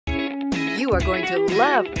You are going to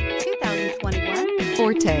love 2021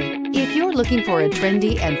 Forte. If you're looking for a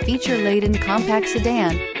trendy and feature-laden compact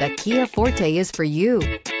sedan, the Kia Forte is for you.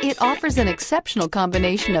 It offers an exceptional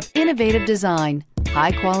combination of innovative design,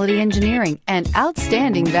 high-quality engineering, and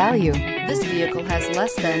outstanding value. This vehicle has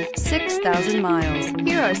less than 6,000 miles.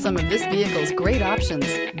 Here are some of this vehicle's great options: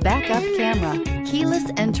 backup camera, keyless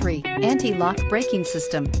entry, anti-lock braking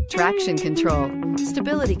system, traction control,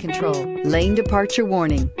 stability control, lane departure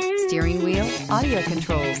warning, steering wheel audio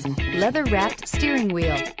controls, leather-wrapped steering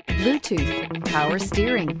wheel, Bluetooth, power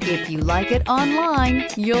steering. If you like it online,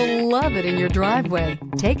 you'll love it in your driveway.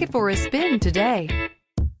 Take it for a spin today.